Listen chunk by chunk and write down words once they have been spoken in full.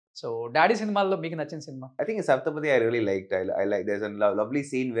So daddy సినిమాల్లో మీకు నచ్చిన cinema? I think in Sapthapadi I really liked. I like. There's a lovely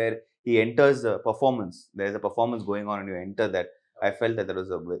scene where he enters the performance. There's a performance going on, and you enter that. I felt that there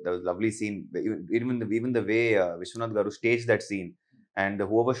was a lovely scene. Even the way Vishwanath Garu staged that scene, and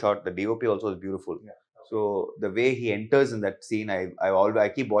whoever shot the DOP also was beautiful. Yeah. So the way he enters in that scene, I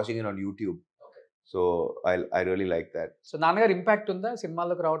keep watching it on YouTube. So I really like that. So నాన్నగారు impact ఉందా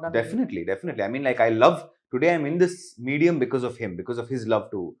సినిమాల్లోకి రావడానికి? Definitely. I mean, like, I love, today I'm in this medium because of him, because of his love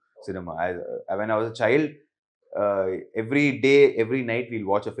to cinema. When I was a child, every day, every night we'll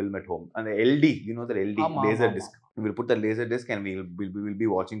watch a film at home. And the LD, you know, the LD, laser disc. We'll put the laser disc and we'll be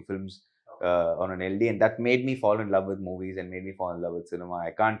watching films on an LD, and that made me fall in love with movies and made me fall in love with cinema.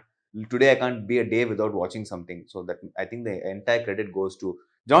 Today I can't be a day without watching something. So that, I think the entire credit goes to,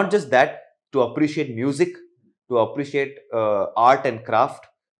 not just that, to appreciate music, to appreciate art and craft,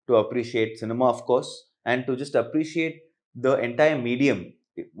 to appreciate cinema, of course, and to just appreciate the entire medium.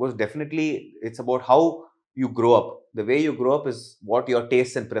 It was definitely, it's about how you grow up. The way you grow up is what your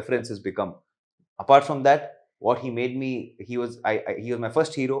tastes and preferences become. Apart from that, what he made me, he was my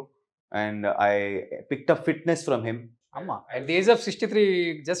first hero, and I picked up fitness from him. Amma, at the age of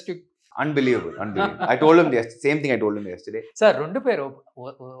 63, just you... Unbelievable. I told him the same thing I told him yesterday. Sir, rendu peru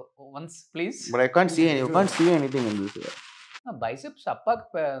once please. But I can't see anything in this. Biceps appak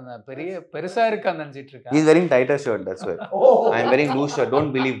perusa irukku nenichittu irukka. He's wearing tighter shirt, that's why. I'm wearing loose shirt.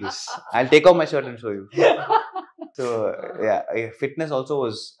 Don't believe this. I'll take off my shirt and show you. So yeah, fitness also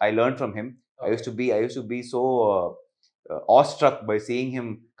was, I learned from him. Okay. I used to be so awestruck by seeing him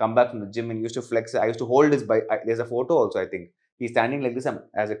come back from the gym and he used to flex. I used to hold his there's a photo also, I think. He's standing like this. I'm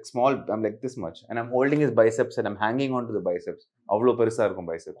like this much, and I'm holding his biceps and I'm hanging onto the biceps. Avlo perusa irukum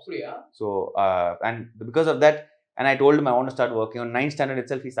biceps. So and because of that, and I told him I want to start working on 9th standard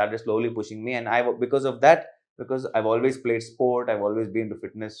itself. He started slowly pushing me, and because of that, because I've always played sport, I've always been into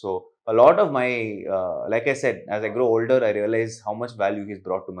fitness. So a lot of my, like I said, as I grow older, I realize how much value he's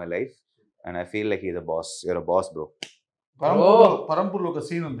brought to my life, and I feel like he's a boss. You're a boss, bro. పరంపూర్లో ఒక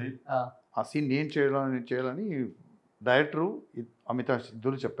scene ఉంది. ఆ scene నేను చేయాలని director Amitash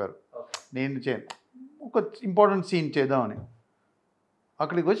ఇద్దరు చెప్పారు. నేను ఒక important scene చేద్దామని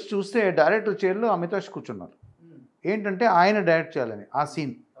అక్కడికి వచ్చి చూస్తే డైరెక్టర్ చైర్లో అమితాష్ కూర్చున్నారు. ఏంటంటే ఆయన డైరెక్ట్ చేయాలని ఆ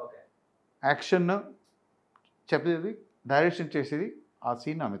సీన్, యాక్షన్ చెప్పేది, డైరెక్షన్ చేసేది ఆ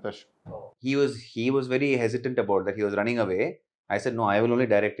scene Amitash. He was very hesitant about that. He was running away. I said, no, I will only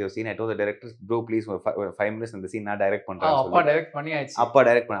direct your scene. I told the director, bro, please, 5 minutes in the scene, நான் direct பண்றேன். அப்பா direct பண்ணி ஆயிடுச்சு. அப்பா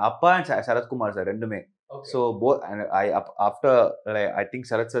direct பண்ண. அப்பா and Sarath Kumar sir ரெண்டுமே. So both, and after, I think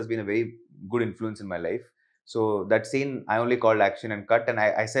Sarath sir has been a very good influence in my life. So that scene I only called action and cut, and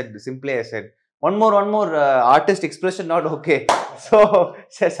I said simply, I said, one more artist expression not okay. So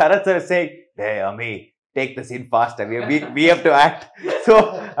Sarath sir is saying, hey Ami, take the scene faster. We have to act. So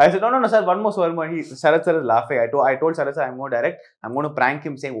I said, no, sir, one more. Sarath sir is laughing. I told Sarath sir, I'm going to direct. I'm going to prank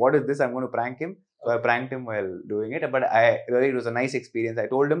him, saying, what is this? I'm going to prank him. So I pranked him while doing it. But it was a nice experience. I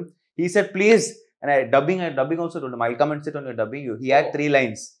told him. He said, please. And I dubbing also told him, I'll come and sit on your dubbing. He had 3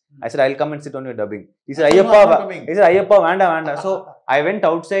 lines. I said, I'll come and sit on your dubbing. He said, Ayyappa, vanda. So I went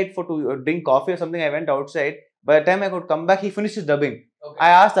outside to drink coffee or something. I went outside. By the time I could come back, he finished his dubbing. Okay. I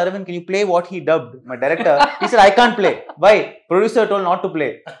asked Aravind, can you play what he dubbed? My director. He said, I can't play. Why? Producer told not to play.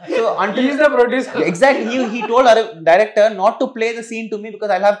 So until he's the producer. Exactly. He told director not to play the scene to me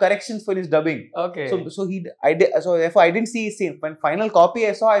because I'll have corrections for his dubbing. Okay. So therefore I didn't see his scene. When final copy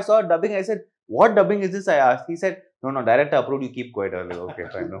I saw dubbing. I said, what dubbing is this? I asked. He said, no, director approved. You keep quiet. Okay,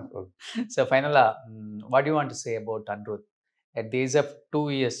 fine. No. So finally, what do you want to say about Anirudh? At the age of 2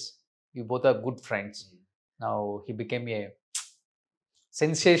 years, you both are good friends. Now he became a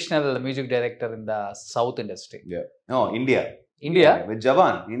sensational music director in the South industry. Yeah. No, India. Yeah, with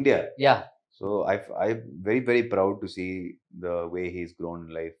Javan, India. Yeah. So I'm very, very proud to see the way he's grown in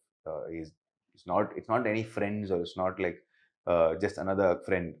life. It's not any friends, or it's not like just another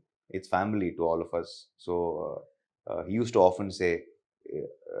friend. It's family to all of us. So he used to often say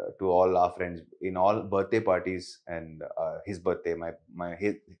to all our friends in all birthday parties, and his birthday,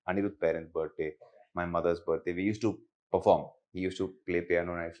 his Anirudh parents' birthday, my mother's birthday, we used to perform. He used to play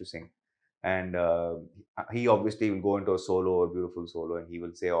piano and I used to sing. And he obviously will go into a beautiful solo, and he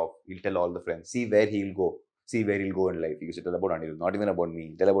will say, he'll tell all the friends, see where he'll go in life. He used to tell about Anirudh, not even about me.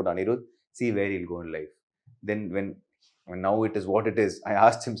 Tell about Anirudh, see where he'll go in life. Then when now it is what it is, I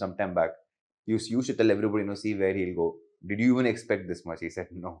asked him some time back, you should tell everybody, see where he'll go. Did you even expect this much? He said,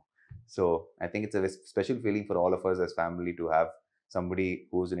 no. So I think it's a special feeling for all of us as family to have somebody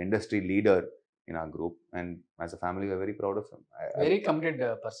who's an industry leader in our group, and as a family we're very proud of him. Very committed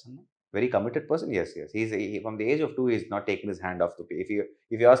person. very committed person. Yes, yes. From the age of 2, he's not taken his hand off the pay.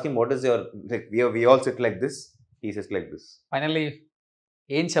 If you ask him what is your, like, we all sit like this, he sits like this. Finally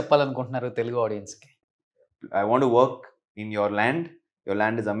ఏం చెప్పాలనుకుంటున్నారు తెలుగు ఆడియన్స్కి? I want to work in your land. Your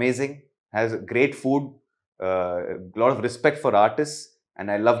land is amazing, has great food, lot of respect for artists, and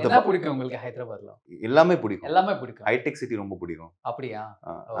I love என்ன பிடிக்கும் உங்களுக்கு ஹைதராபாத்ல? எல்லாமே பிடிக்கும். எல்லாமே பிடிக்கும். ஹைடெக் சிட்டி ரொம்ப பிடிக்கும். அப்படியா?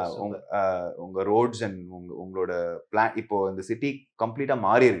 உங்க ரோட்ஸ் அண்ட் உங்களோட பிளான், இப்போ இந்த சிட்டி கம்ப்ளீட்டா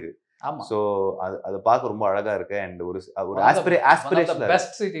மாறி இருக்கு. ஆமா. சோ அது பார்க்க ரொம்ப அழகா இருக்கு. அண்ட் ஒரு aspiration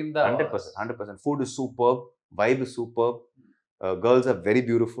best city in the 100%. Food is superb, vibe is superb, girls are very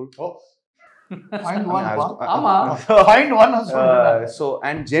beautiful. Find one. ஆமா. Find one. So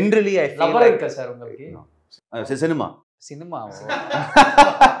and generally I feel lower like இருக்கா சார் உங்களுக்கு? cinema.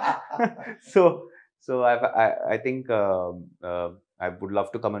 So I think I would love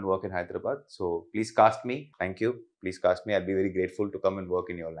to come and work in Hyderabad. So please cast me. Thank you. Please cast me. I'll be very grateful to come and work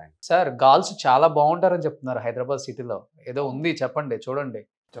in your land. Sir girls చాలా బాగుంటారని చెప్తున్నారు హైదరాబాద్ సిటీలో. ఏదో ఉంది చెప్పండి, చూడండి.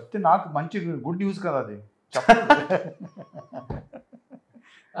 చెప్తే నాకు మంచి గుడ్ న్యూస్ కదా అది.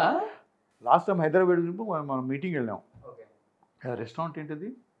 లాస్ట్ టైం హైదరాబాద్ వెళ్ళినప్పుడు మనం మీటింగ్ వెళ్ళాం. రెస్టారెంట్ ఏంటిది?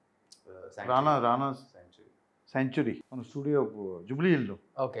 రానా సెంచురీ, మన స్టూడియో జూబ్లీ హిల్స్.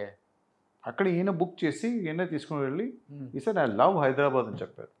 ఓకే. అక్కడ ఈయన బుక్ చేసి ఈయన తీసుకుని వెళ్ళి ఈసారి ఐ లవ్ హైదరాబాద్ అని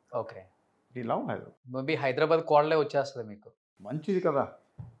చెప్పారు. ఓకే. ఈ లవ్ హైదరాబాద్. మేబీ హైదరాబాద్ కోడలే వచ్చేస్తుంది మీకు. మంచిది కదా,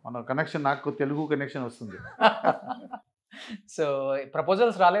 మన కనెక్షన్, నాకు తెలుగు కనెక్షన్ వస్తుంది. సో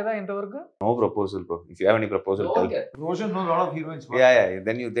ప్రపోజల్స్ రాలేదా ఇంతవరకు? No proposal, bro. If you have any proposal, tell me. Roshan knows a lot of heroines. Yeah.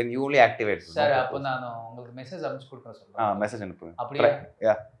 Then you only activate. Sir அப்போ நான் உங்களுக்கு மெசேஜ் அனுப்பிச்சு கொடுக்கிறேன் சார். மெசேஜ் அனுப்புங்க. அப்படியே?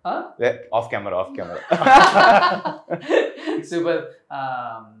 Yeah. Off camera. సూపర్.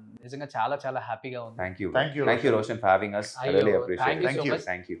 నిజంగా చాలా చాలా హ్యాపీగా ఉంది. Thank you Roshan for having us. I really appreciate it.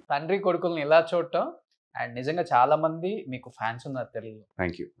 Thank you. తండ్రి కొడుకుల్ని ఇలా చూడటం, అండ్ నిజంగా చాలా మంది మీకు ఫ్యాన్స్ ఉన్నారు Telugu.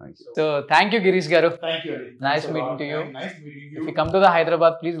 Thank you. So thank you Girish garu. Thank you. Nice meeting to you. If you come to the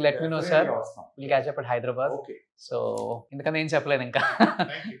Hyderabad, please let me know, sir. We'll catch up at Hyderabad. Okay. So ఇంతకన్నా ఏం చెప్పలేదు ఇంకా.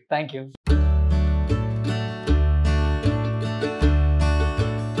 Thank you.